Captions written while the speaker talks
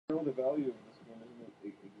know the value of this game isn't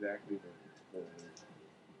exactly the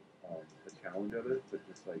challenge of it, but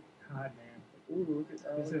just like, God, man. ooh, look at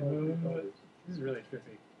This is really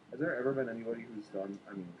trippy. Has there ever been anybody who's done?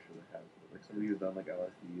 I mean, I'm sure there has, but like somebody who's done like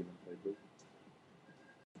LSD and then played this.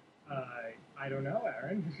 I don't know,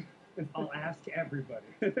 Aaron. I'll ask everybody.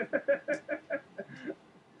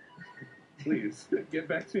 Please get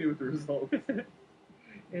back to me with the results.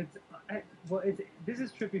 This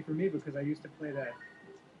is trippy for me because I used to play that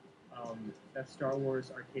Star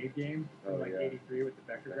Wars arcade game from '83 with the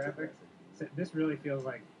vector graphics. So this really feels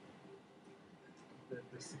like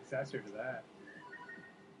the successor to that.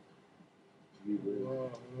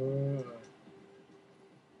 Whoa.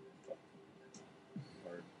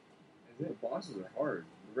 Hard. Is it? The bosses are hard.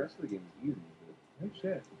 The rest of the game is easy. No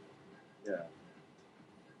shit. Yeah.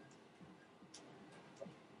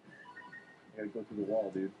 I gotta go through the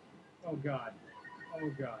wall, dude. Oh god. Oh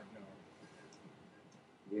god, no.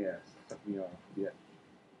 Yes, suck me off. Yeah.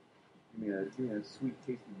 Give me a sweet,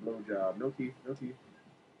 tasty blowjob. No teeth, no teeth.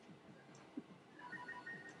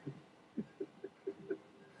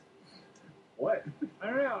 What? I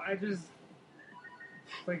don't know. I just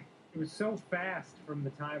like it was so fast from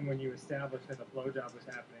the time when you established that the blowjob was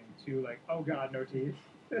happening to like, oh god, no teeth.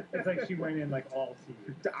 It's like she went in like all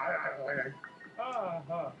teeth. There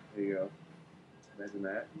you go. Imagine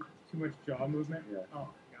that. Too much jaw movement. Yeah.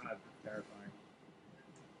 Oh god, that's terrifying.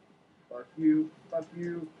 Fuck you. Fuck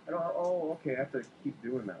you. I don't. Oh, okay. I have to keep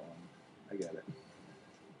doing that one. I get it.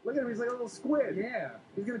 Look at him. He's like a little squid. Yeah.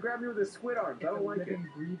 He's gonna grab me with his squid arms. It's I don't like it. It's a living,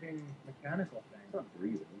 breathing, mechanical thing. It's not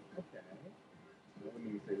breathing. Okay. I wouldn't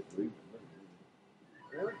even say it's breathing.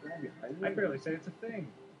 They like going behind me. I barely say it's a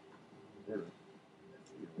thing. Sort of.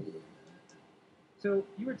 So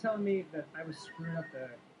you were telling me that I was screwing up the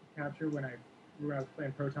capture when I was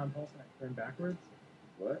playing Proton Pulse and I turned backwards.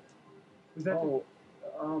 What? Was that? Oh,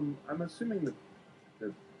 I'm assuming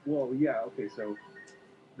well, yeah, okay, so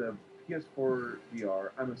the PS4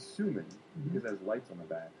 VR, I'm assuming, because it has lights on the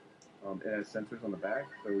back, it has sensors on the back,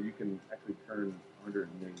 so you can actually turn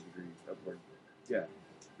 180 degrees upward. Yeah,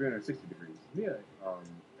 360 degrees. Really?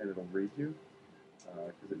 And it'll read you,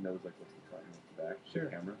 because it knows, like, what's the front and what's the back, Sure.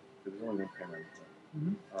 the camera, because there's only one camera on the front.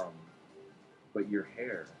 Mm-hmm. But your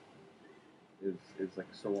hair is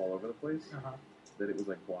like, so all over the place that it was,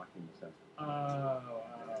 like, blocking the sensor. Oh.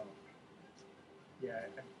 Yeah,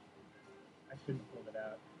 I shouldn't have pulled it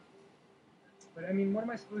out. But I mean, what am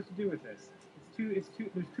I supposed to do with this? There's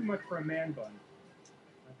too much for a man bun.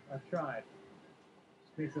 I've tried.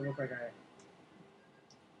 Just makes it look like I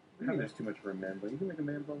There's too much for a man bun. You can make a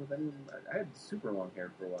man bun with anyone. I had super long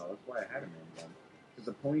hair for a while. That's why I had a man bun. Because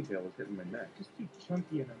the ponytail was hitting my neck. Just too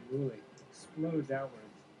chunky and unruly. It explodes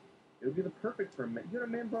outwards. It would be the perfect for a man. You had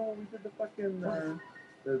a man bun when we did the fucking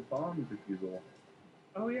the bomb defusal.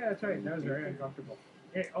 Oh yeah, that's right. That was very uncomfortable.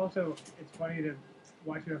 It's funny to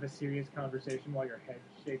watch you have a serious conversation while your head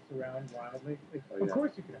shakes around wildly. Like, Of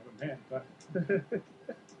course you can have a man, but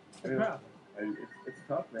it's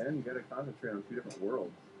tough, man. You got to concentrate on two different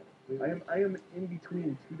worlds. I am in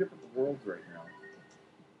between two different worlds right now.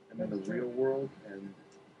 I'm in the real world and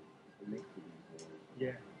the make-believe world.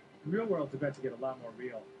 Yeah, the real world's about to get a lot more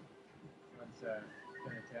real once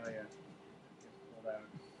genitalia gets pulled out,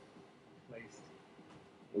 placed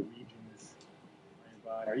in regions on your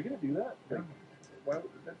body. Are you gonna do that? Like, why?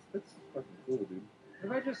 That's fucking cool, dude.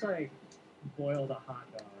 If I just like boiled a hot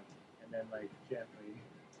dog and then like gently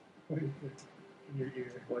put it in your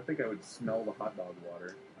ear. Well, I think I would smell the hot dog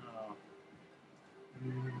water. Oh.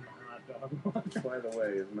 Hot dog water. By the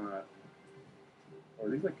way, is not. Oh, are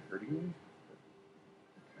these like hurting me?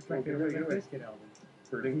 That's my favorite Limp Bizkit album.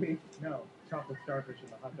 Hurting me? No, chocolate starfish in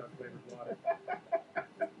the hot dog flavored water.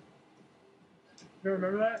 You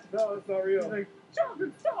remember that? No, it's not real. It's like,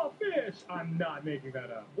 chocolate starfish! I'm not making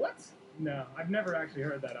that up. What? No, I've never actually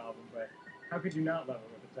heard that album, but how could you not love it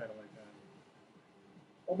with a title like that?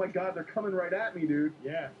 Oh my god, they're coming right at me, dude.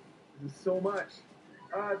 Yeah. This is so much.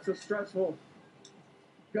 Ah, it's so stressful.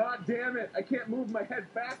 God damn it, I can't move my head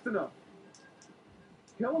fast enough.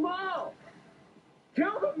 Kill them all!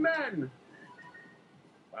 Kill the men!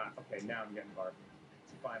 Wow, okay, now I'm getting barked.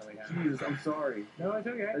 It's finally happening. Jesus, I'm sorry. No, it's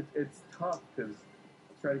okay. It's tough, because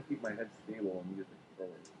I try to keep my head stable and use the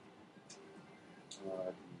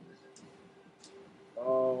controller.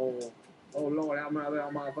 Oh, Lord, have mercy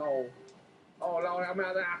on my soul. Oh, Lord, have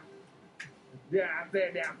mercy. Yeah, I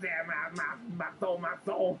said, my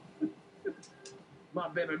soul. My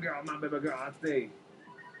baby girl, I see.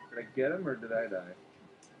 Did I get him or did I die?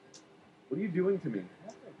 What are you doing to me?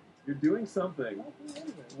 You're doing something.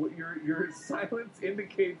 What your silence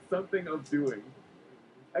indicates something of doing.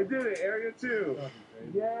 I did it, area 2.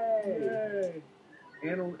 Yeah.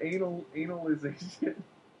 Analization.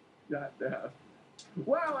 .dev.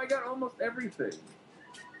 Wow, I got almost everything.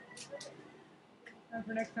 Time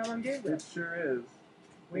for next time on Game It Grumps. sure is.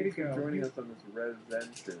 Way to Thanks for go. joining us on this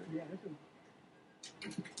residential. Yeah, this is.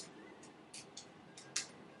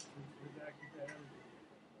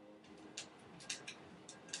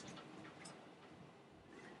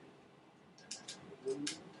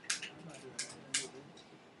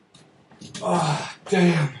 Ah,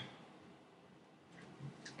 damn.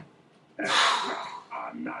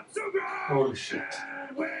 I'm not so good. Holy shit.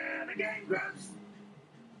 When the game grumps.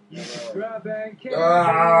 Grub and candy.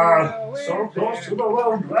 So close to the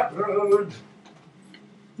world record,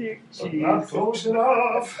 Dick but cheese. not close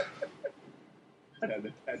enough. Had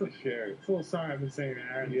to share it. It's a little song I've been singing to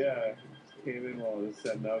Aaron. Yeah. Came in while I was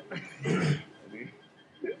setting up. And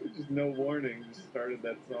just no warning, just started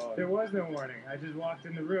that song. There was no warning. I just walked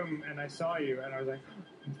in the room and I saw you and I was like,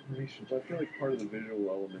 inspiration. So I feel like part of the visual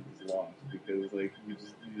element is lost because like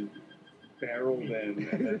you barreled in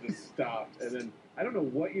and then just stopped and then I don't know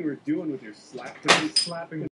what you were doing with your slap face Slapping